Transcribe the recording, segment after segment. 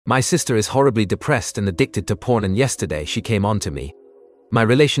My sister is horribly depressed and addicted to porn, and yesterday she came on to me. My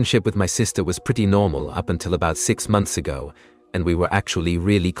relationship with my sister was pretty normal up until about 6 months ago, and we were actually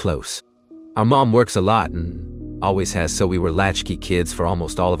really close. Our mom works a lot and always has, so we were latchkey kids for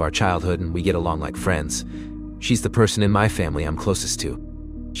almost all of our childhood, and we get along like friends. She's the person in my family I'm closest to.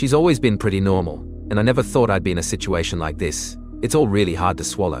 She's always been pretty normal, and I never thought I'd be in a situation like this. It's all really hard to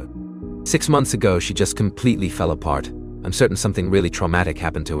swallow. 6 months ago, she just completely fell apart. I'm certain something really traumatic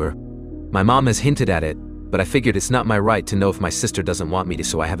happened to her. My mom has hinted at it, but I figured it's not my right to know if my sister doesn't want me to,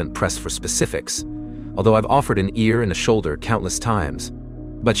 so I haven't pressed for specifics. Although I've offered an ear and a shoulder countless times.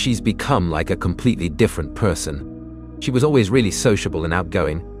 But she's become like a completely different person. She was always really sociable and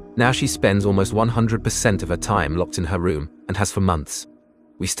outgoing. Now she spends almost 100% of her time locked in her room, and has for months.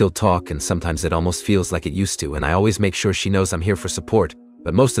 We still talk, and sometimes it almost feels like it used to, and I always make sure she knows I'm here for support,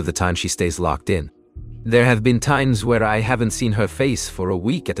 but most of the time she stays locked in. There have been times where I haven't seen her face for a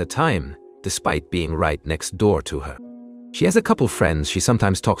week at a time, despite being right next door to her. She has a couple friends she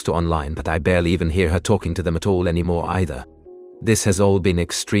sometimes talks to online, but I barely even hear her talking to them at all anymore either. This has all been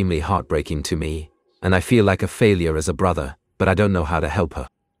extremely heartbreaking to me, and I feel like a failure as a brother, but I don't know how to help her.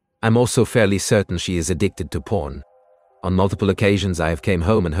 I'm also fairly certain she is addicted to porn. On multiple occasions I have came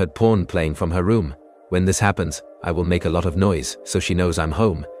home and heard porn playing from her room. When this happens, I will make a lot of noise so she knows I'm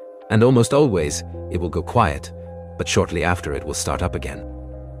home, and almost always it will go quiet, but shortly after it will start up again.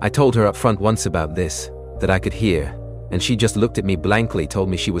 I told her up front once about this, that I could hear, and she just looked at me blankly, told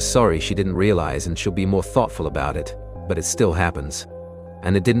me she was sorry she didn't realize and she'll be more thoughtful about it, but it still happens.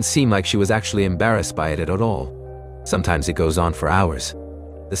 And it didn't seem like she was actually embarrassed by it at all. Sometimes it goes on for hours.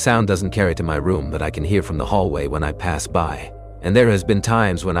 The sound doesn't carry to my room, but I can hear from the hallway when I pass by. And there has been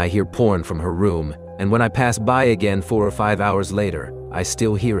times when I hear porn from her room, and when I pass by again 4 or 5 hours later, I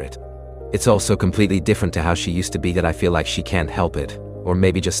still hear it. It's also completely different to how she used to be, that I feel like she can't help it, or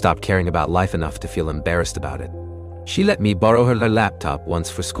maybe just stopped caring about life enough to feel embarrassed about it. She let me borrow her laptop once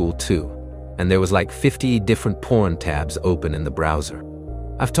for school too, and there was like 50 different porn tabs open in the browser.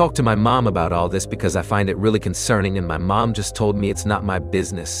 I've talked to my mom about all this because I find it really concerning, and my mom just told me it's not my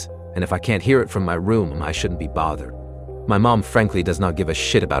business, and if I can't hear it from my room, I shouldn't be bothered. My mom frankly does not give a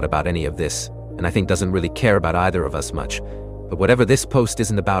shit about any of this, and I think doesn't really care about either of us much, but whatever, this post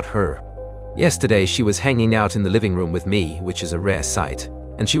isn't about her. Yesterday she was hanging out in the living room with me, which is a rare sight,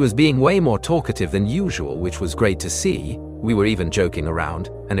 and she was being way more talkative than usual, which was great to see. We were even joking around,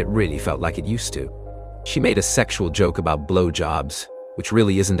 and it really felt like it used to. She made a sexual joke about blowjobs, which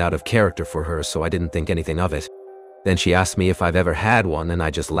really isn't out of character for her, so I didn't think anything of it. Then she asked me if I've ever had one, and I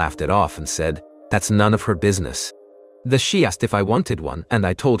just laughed it off and said, that's none of her business. Then she asked if I wanted one, and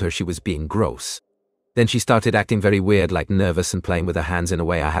I told her she was being gross. Then she started acting very weird, like nervous and playing with her hands in a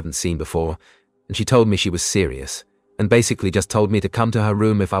way I haven't seen before, and she told me she was serious, and basically just told me to come to her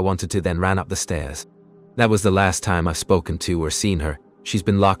room if I wanted to, then ran up the stairs. That was the last time I've spoken to or seen her. She's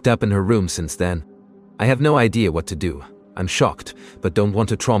been locked up in her room since then. I have no idea what to do. I'm shocked, but don't want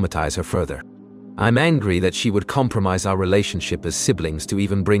to traumatize her further. I'm angry that she would compromise our relationship as siblings to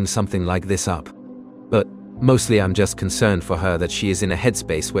even bring something like this up. But mostly I'm just concerned for her that she is in a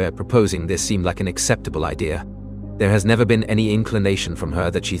headspace where proposing this seemed like an acceptable idea. There has never been any inclination from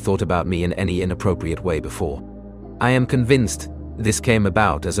her that she thought about me in any inappropriate way before. I am convinced this came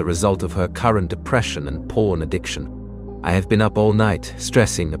about as a result of her current depression and porn addiction. I have been up all night,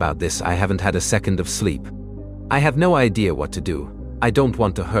 stressing about this. I haven't had a second of sleep. I have no idea what to do. I don't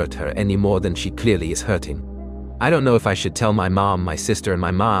want to hurt her any more than she clearly is hurting. I don't know if I should tell my mom. My sister and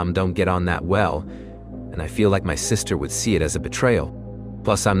my mom don't get on that well, and I feel like my sister would see it as a betrayal.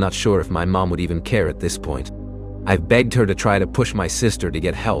 Plus, I'm not sure if my mom would even care at this point. I've begged her to try to push my sister to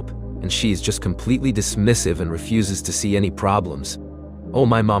get help, and she's just completely dismissive and refuses to see any problems. All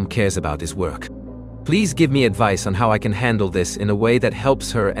my mom cares about is work. Please give me advice on how I can handle this in a way that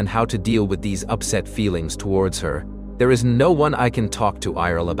helps her and how to deal with these upset feelings towards her. There is no one I can talk to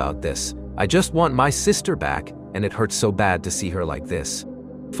IRL about this. I just want my sister back, and it hurts so bad to see her like this.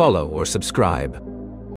 Follow or subscribe.